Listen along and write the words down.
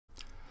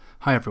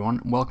Hi everyone,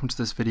 welcome to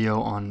this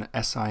video on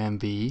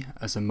SIMV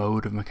as a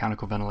mode of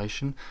mechanical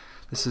ventilation.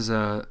 This is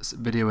a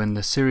video in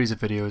the series of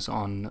videos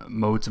on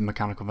modes of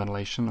mechanical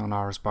ventilation on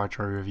our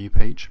respiratory review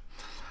page.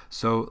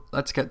 So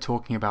let's get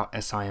talking about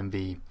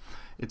SIMV.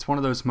 It's one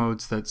of those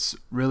modes that's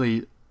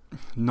really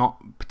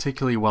not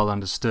particularly well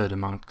understood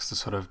amongst the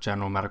sort of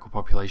general medical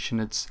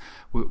population.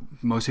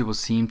 Most people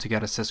seem to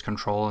get assist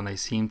control and they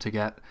seem to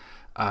get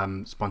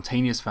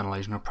spontaneous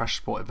ventilation or pressure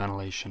supported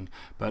ventilation,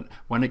 but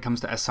when it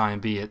comes to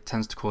SIMV it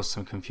tends to cause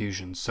some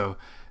confusion. So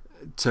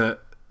to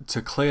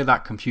clear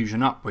that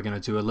confusion up, we're going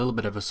to do a little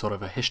bit of a sort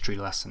of a history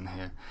lesson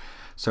here.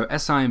 So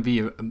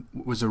SIMV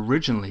was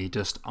originally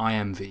just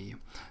IMV,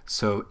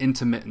 so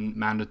intermittent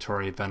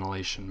mandatory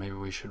ventilation. Maybe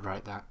we should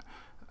write that.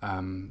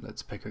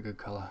 Let's pick a good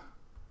color.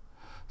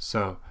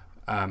 So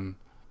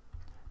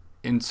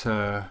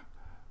intermittent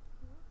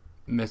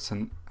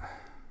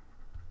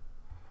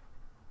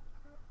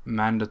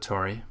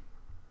mandatory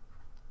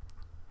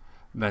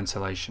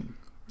ventilation,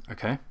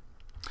 okay?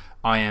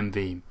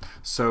 IMV.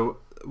 So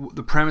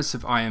the premise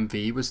of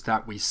IMV was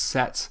that we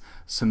set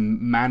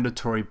some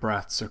mandatory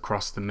breaths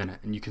across the minute,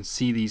 and you can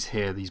see these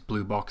here, these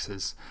blue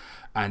boxes.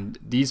 And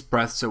these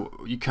breaths,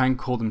 you can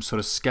call them sort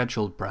of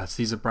scheduled breaths.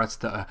 These are breaths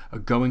that are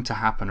going to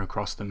happen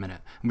across the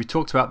minute. And we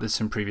talked about this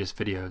in previous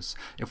videos.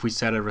 If we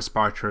set a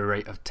respiratory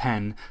rate of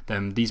 10,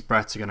 then these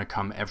breaths are going to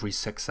come every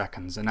 6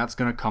 seconds. And that's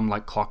going to come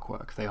like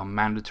clockwork. They are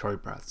mandatory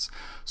breaths.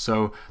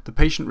 So the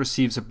patient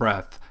receives a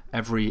breath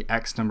every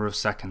X number of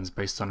seconds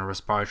based on a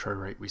respiratory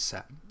rate we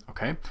set.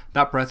 Okay,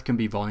 that breath can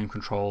be volume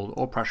controlled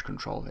or pressure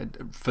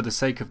controlled. For the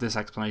sake of this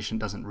explanation,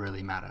 it doesn't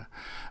really matter.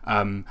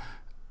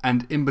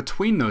 And in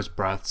between those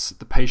breaths,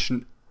 the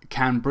patient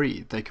can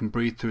breathe. They can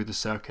breathe through the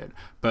circuit.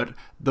 But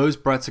those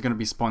breaths are going to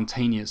be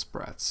spontaneous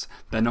breaths.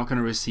 They're not going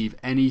to receive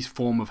any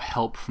form of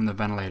help from the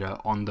ventilator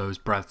on those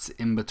breaths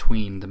in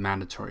between the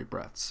mandatory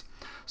breaths.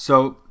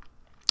 So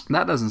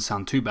that doesn't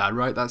sound too bad,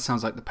 right? That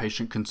sounds like the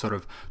patient can sort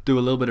of do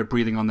a little bit of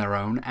breathing on their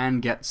own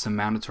and get some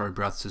mandatory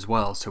breaths as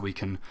well, so we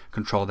can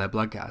control their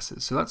blood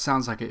gases. So that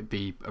sounds like it'd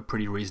be a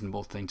pretty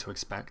reasonable thing to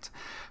expect.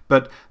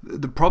 But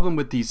the problem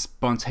with these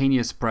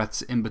spontaneous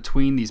breaths in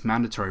between these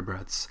mandatory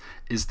breaths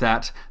is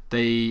that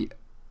they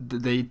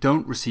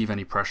don't receive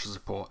any pressure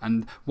support.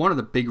 And one of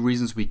the big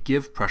reasons we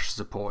give pressure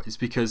support is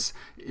because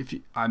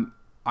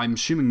I'm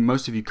assuming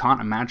most of you can't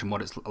imagine what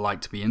it's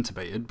like to be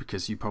intubated,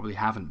 because you probably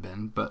haven't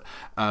been, but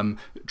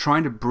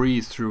trying to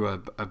breathe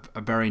through a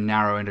very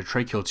narrow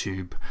endotracheal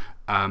tube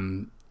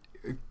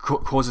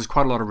causes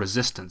quite a lot of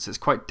resistance. It's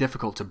quite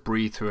difficult to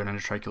breathe through an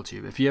endotracheal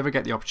tube. If you ever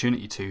get the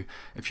opportunity to,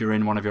 if you're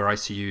in one of your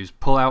ICUs,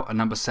 pull out a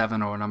number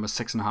 7 or a number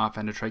 6.5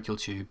 endotracheal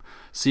tube,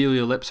 seal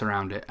your lips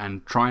around it,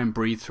 and try and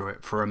breathe through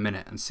it for a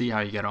minute and see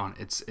how you get on.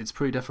 It's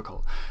pretty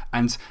difficult.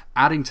 And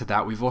adding to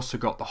that, we've also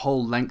got the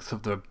whole length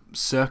of the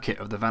circuit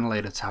of the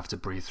ventilator to have to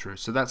breathe through.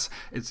 So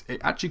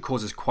it actually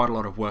causes quite a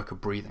lot of work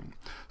of breathing.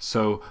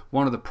 So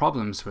one of the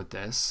problems with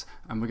this,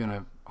 and we're going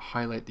to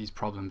highlight these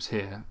problems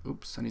here.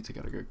 Oops, I need to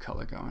get a good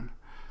color going.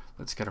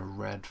 Let's get a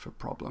red for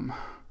problem.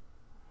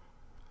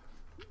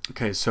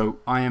 Okay, so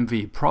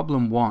IMV,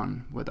 problem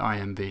 1 with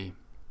IMV.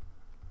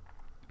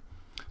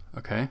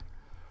 Okay,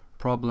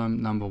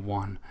 problem number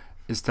 1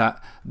 is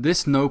that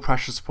this no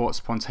pressure support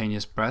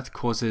spontaneous breath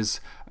causes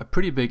a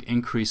pretty big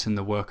increase in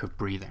the work of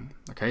breathing.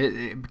 Okay,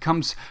 it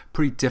becomes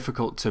pretty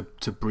difficult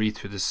to breathe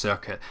through this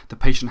circuit. The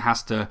patient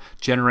has to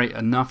generate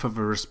enough of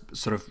a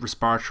sort of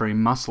respiratory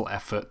muscle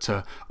effort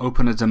to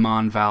open a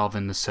demand valve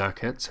in the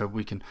circuit. So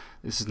we can,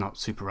 this is not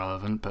super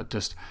relevant, but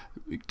just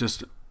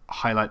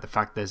highlight the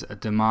fact there's a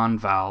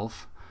demand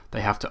valve they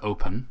have to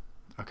open.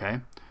 Okay,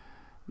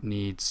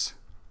 needs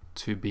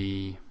to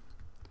be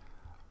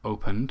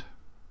opened.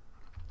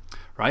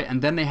 Right,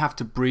 and then they have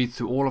to breathe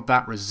through all of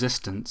that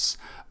resistance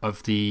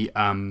of the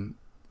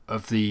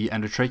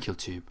endotracheal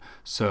tube.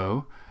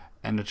 So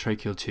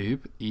endotracheal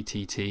tube,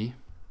 ETT,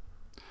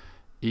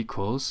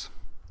 equals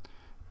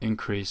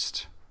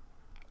increased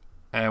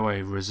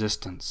airway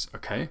resistance.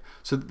 Okay,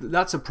 so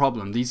that's a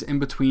problem. These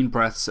in-between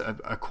breaths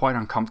are quite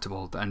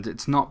uncomfortable, and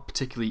it's not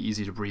particularly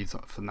easy to breathe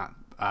from that.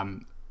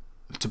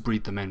 To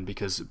breathe them in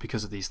because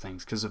of these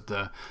things, because of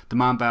the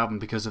demand valve and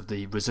because of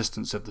the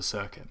resistance of the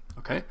circuit.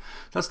 Okay,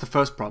 that's the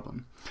first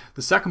problem.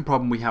 The second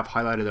problem we have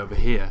highlighted over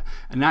here,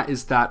 and that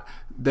is that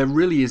there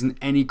really isn't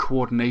any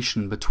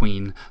coordination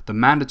between the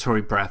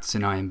mandatory breaths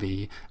in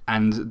IMV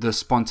and the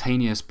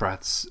spontaneous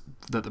breaths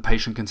that the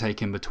patient can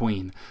take in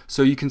between.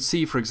 So you can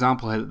see, for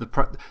example, here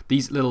that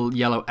these little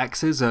yellow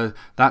X's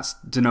that's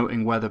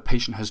denoting where the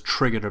patient has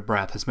triggered a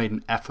breath, has made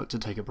an effort to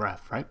take a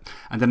breath, right?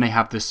 And then they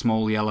have this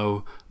small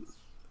yellow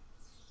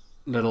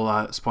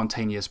little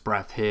spontaneous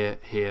breath here,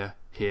 here,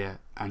 here,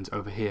 and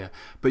over here.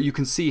 But you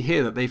can see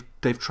here that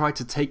they've tried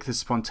to take this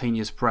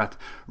spontaneous breath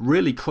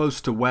really close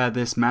to where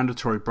this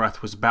mandatory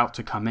breath was about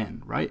to come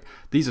in, right?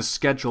 These are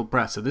scheduled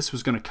breaths, so this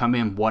was going to come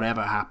in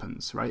whatever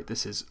happens, right?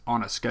 This is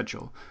on a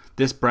schedule.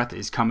 This breath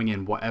is coming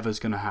in whatever's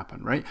going to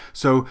happen, right?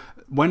 So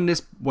when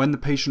the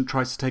patient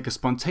tries to take a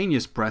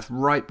spontaneous breath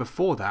right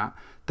before that,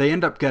 they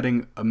end up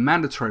getting a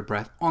mandatory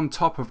breath on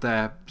top of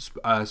their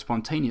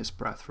spontaneous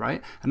breath,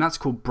 right? And that's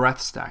called breath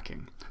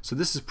stacking. So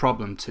this is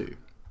problem 2.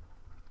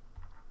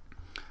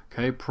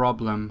 Okay,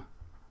 problem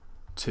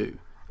 2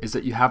 is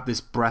that you have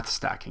this breath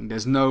stacking.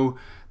 There's no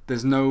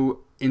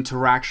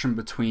interaction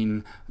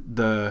between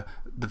the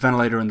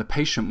ventilator and the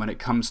patient when it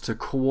comes to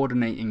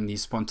coordinating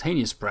these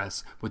spontaneous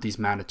breaths with these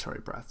mandatory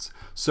breaths.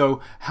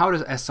 So how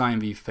does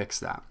SIMV fix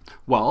that?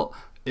 Well,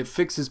 it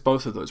fixes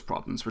both of those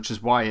problems, which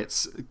is why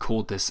it's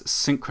called this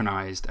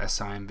synchronized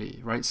SIMV,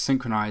 right?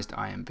 Synchronized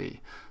IMV.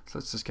 So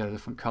let's just get a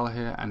different color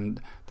here,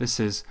 and this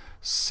is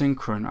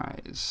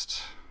synchronized.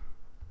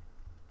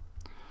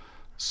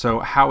 So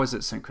how is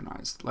it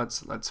synchronized?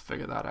 Let's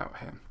figure that out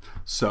here.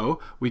 So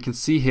we can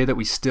see here that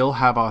we still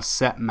have our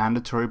set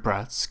mandatory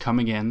breaths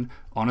coming in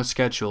on a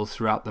schedule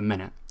throughout the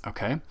minute,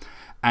 okay?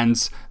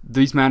 And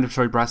these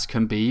mandatory breaths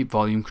can be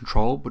volume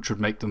controlled, which would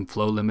make them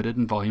flow limited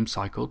and volume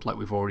cycled, like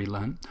we've already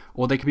learned,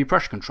 or they can be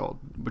pressure controlled,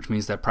 which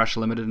means they're pressure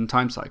limited and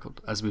time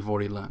cycled, as we've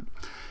already learned.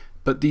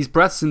 But these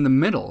breaths in the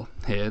middle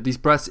here, these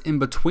breaths in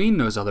between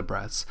those other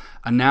breaths,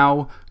 are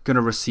now going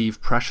to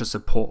receive pressure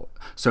support.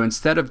 So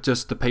instead of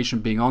just the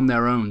patient being on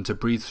their own to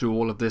breathe through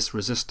all of this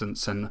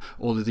resistance and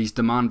all of these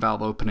demand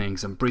valve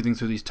openings and breathing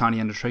through these tiny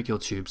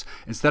endotracheal tubes,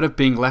 instead of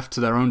being left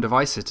to their own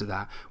devices to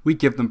that, we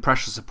give them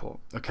pressure support,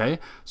 okay?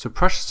 So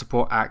pressure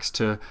support acts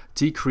to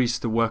decrease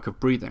the work of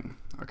breathing,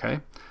 okay?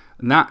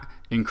 And that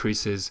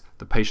increases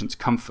the patient's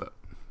comfort.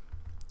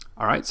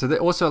 All right, so that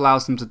also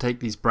allows them to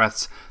take these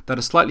breaths that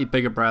are slightly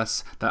bigger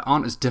breaths that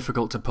aren't as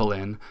difficult to pull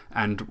in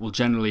and will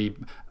generally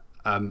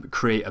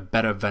create a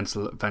better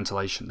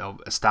ventilation. They'll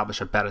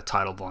establish a better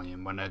tidal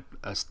volume when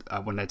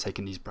they're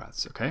taking these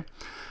breaths, okay?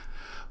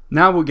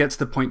 Now we'll get to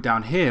the point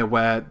down here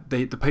where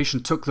the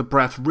patient took the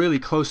breath really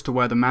close to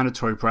where the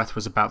mandatory breath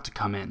was about to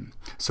come in.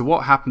 So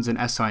what happens in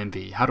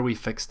SIMV? How do we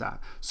fix that?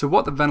 So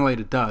what the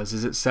ventilator does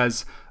is it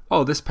says,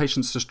 oh, this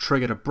patient's just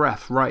triggered a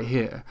breath right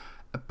here.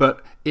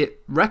 But it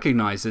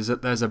recognizes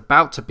that there's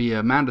about to be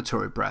a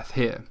mandatory breath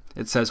here.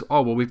 It says,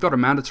 oh, well, we've got a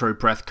mandatory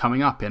breath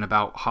coming up in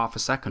about half a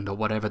second or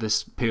whatever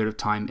this period of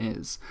time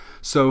is.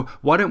 So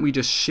why don't we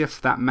just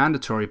shift that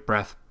mandatory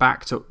breath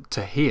back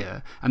to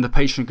here, and the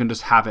patient can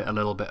just have it a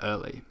little bit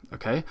early,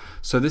 okay?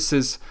 So this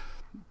is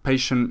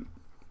patient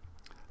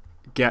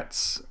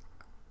gets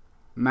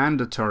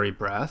mandatory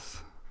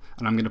breath,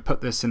 and I'm going to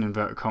put this in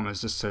inverted commas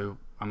just so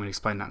I'm going to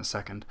explain that in a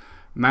second.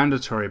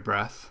 Mandatory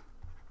breath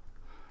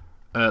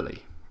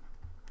early,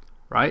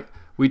 right?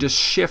 We just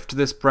shift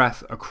this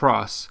breath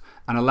across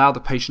and allow the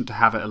patient to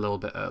have it a little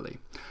bit early.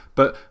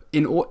 But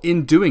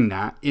in doing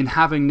that, in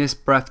having this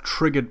breath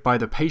triggered by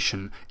the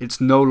patient, it's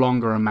no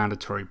longer a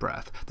mandatory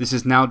breath. This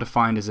is now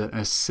defined as an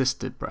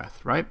assisted breath,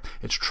 right?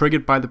 It's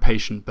triggered by the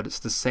patient, but it's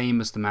the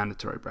same as the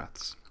mandatory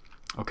breaths.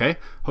 Okay?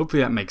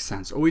 Hopefully that makes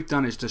sense. All we've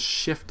done is just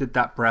shifted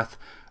that breath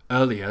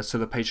earlier so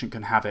the patient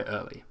can have it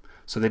early.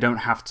 So they don't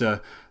have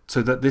to,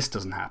 so that this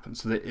doesn't happen.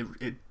 So that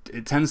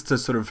it tends to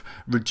sort of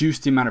reduce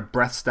the amount of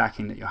breath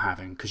stacking that you're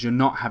having, because you're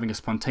not having a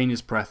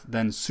spontaneous breath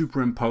then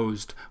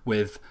superimposed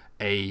with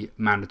a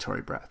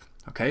mandatory breath.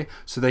 Okay,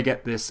 so they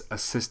get this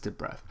assisted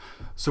breath.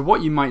 So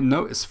what you might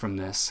notice from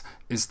this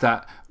is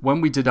that when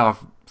we did our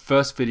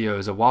first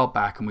videos a while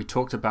back and we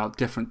talked about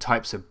different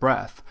types of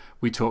breath,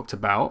 we talked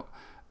about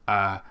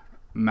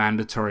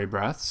mandatory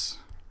breaths,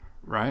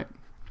 right?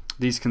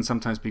 These can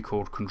sometimes be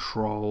called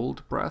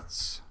controlled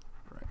breaths.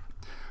 Right?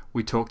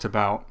 We talked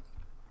about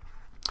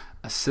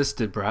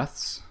assisted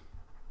breaths,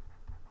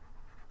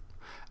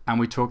 and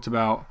we talked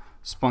about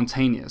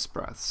spontaneous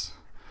breaths.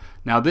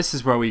 Now this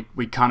is where we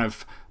kind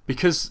of,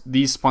 because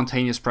these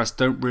spontaneous breaths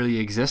don't really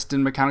exist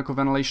in mechanical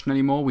ventilation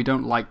anymore, we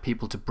don't like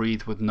people to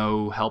breathe with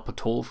no help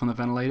at all from the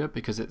ventilator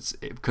because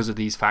of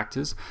these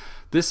factors.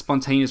 This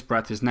spontaneous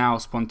breath is now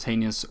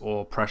spontaneous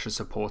or pressure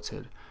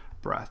supported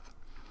breath.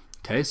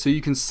 Okay, so you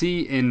can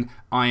see in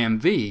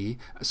SIMV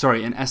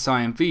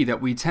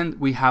that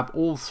we have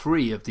all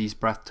three of these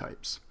breath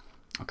types.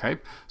 Okay,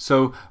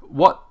 so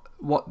what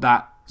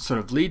that sort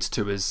of leads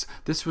to is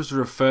this was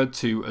referred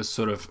to as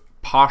sort of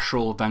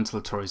partial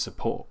ventilatory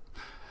support.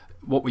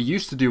 What we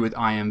used to do with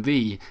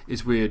IMV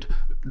is we'd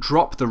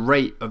drop the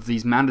rate of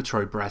these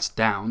mandatory breaths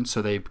down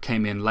so they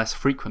came in less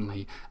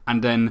frequently,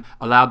 and then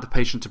allowed the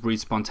patient to breathe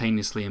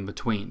spontaneously in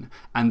between.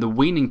 And the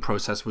weaning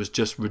process was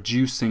just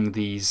reducing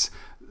the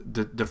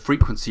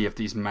frequency of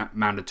these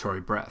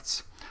mandatory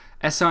breaths.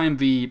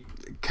 SIMV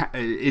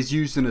is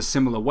used in a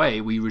similar way.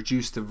 We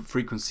reduce the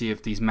frequency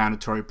of these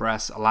mandatory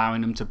breaths,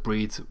 allowing them to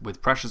breathe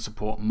with pressure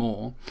support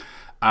more.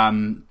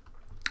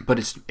 But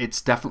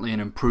it's definitely an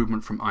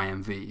improvement from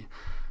IMV.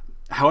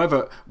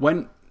 However,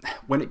 when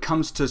it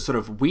comes to sort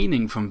of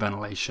weaning from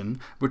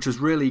ventilation, which was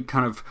really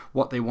kind of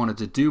what they wanted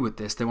to do with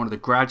this, they wanted to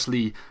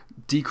gradually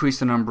decrease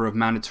the number of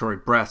mandatory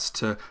breaths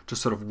to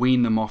sort of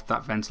wean them off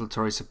that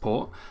ventilatory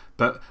support.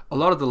 But a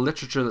lot of the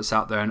literature that's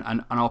out there,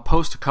 and I'll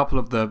post a couple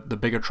of the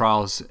bigger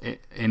trials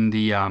in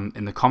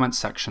the comments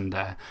section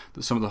there,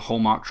 some of the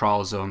hallmark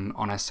trials on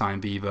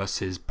SIMV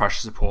versus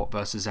pressure support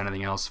versus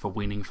anything else for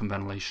weaning from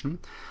ventilation.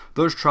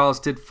 Those trials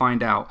did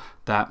find out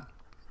that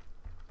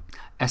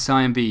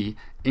SIMV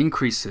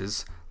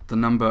increases the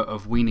number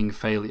of weaning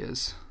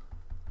failures.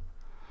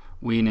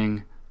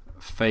 Weaning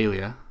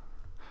failure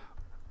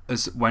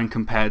as when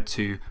compared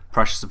to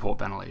pressure support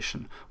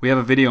ventilation. We have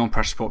a video on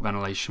pressure support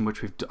ventilation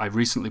which I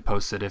recently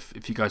posted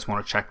if you guys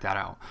want to check that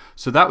out.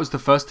 So that was the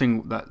first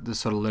thing that the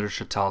sort of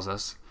literature tells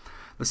us.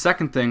 The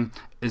second thing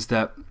is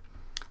that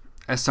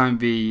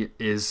SIMV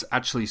is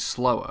actually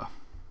slower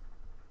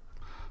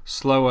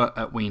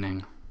at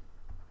weaning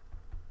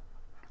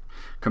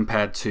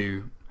compared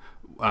to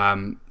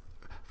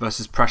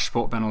versus pressure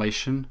support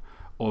ventilation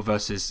or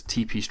versus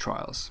TP's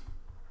trials.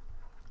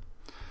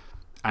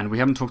 And we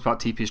haven't talked about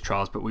TP's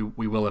trials, but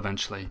we will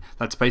eventually.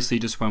 That's basically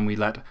just when we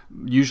let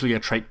usually a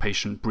trach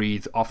patient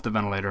breathe off the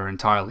ventilator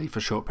entirely for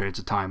short periods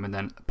of time and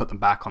then put them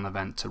back on the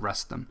vent to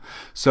rest them.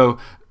 So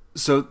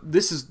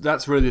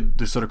that's really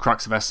the sort of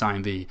crux of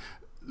SIMV.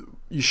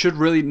 You should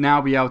really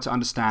now be able to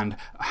understand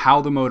how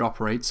the mode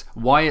operates,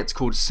 why it's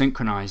called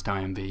synchronized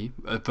IMV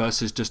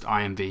versus just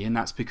IMV, and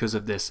that's because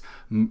of this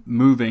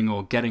moving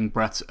or getting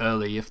breaths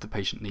early if the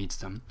patient needs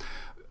them.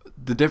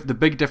 The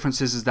big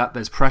difference is that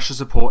there's pressure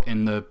support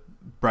in the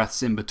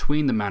breaths in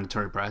between the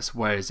mandatory breaths,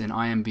 whereas in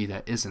IMV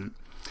there isn't.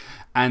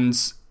 And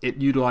it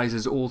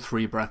utilizes all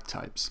three breath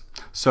types.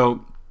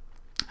 So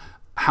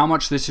how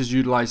much this is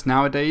utilized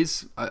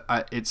nowadays,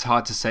 it's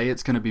hard to say.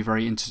 It's going to be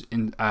very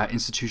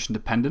institution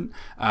dependent.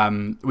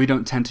 We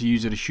don't tend to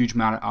use it a huge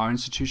amount at our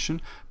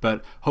institution,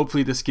 but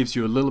hopefully this gives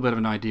you a little bit of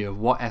an idea of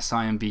what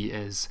SIMV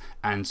is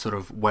and sort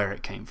of where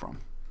it came from.